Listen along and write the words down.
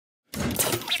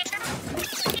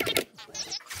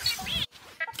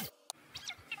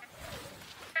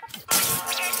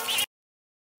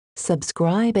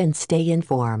Subscribe and stay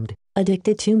informed.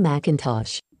 Addicted to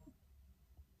Macintosh.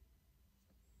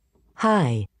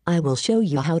 Hi, I will show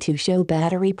you how to show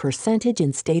battery percentage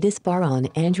and status bar on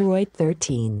Android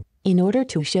 13. In order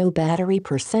to show battery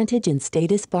percentage and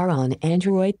status bar on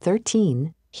Android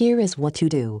 13, here is what to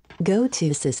do. Go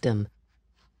to System.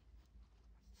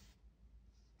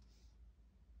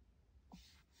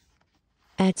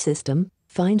 At System,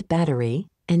 find Battery,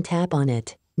 and tap on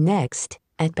it. Next,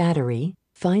 at Battery,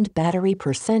 find Battery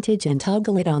Percentage and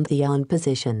toggle it on the On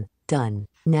position. Done.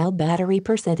 Now battery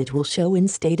percentage will show in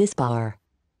status bar.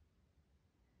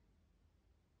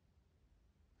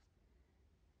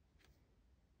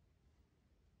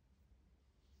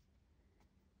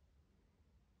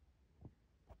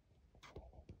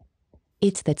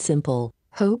 It's that simple.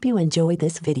 Hope you enjoyed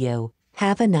this video.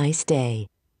 Have a nice day.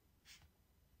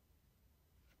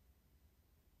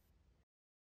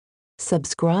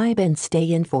 Subscribe and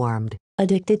stay informed.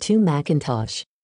 Addicted to Macintosh.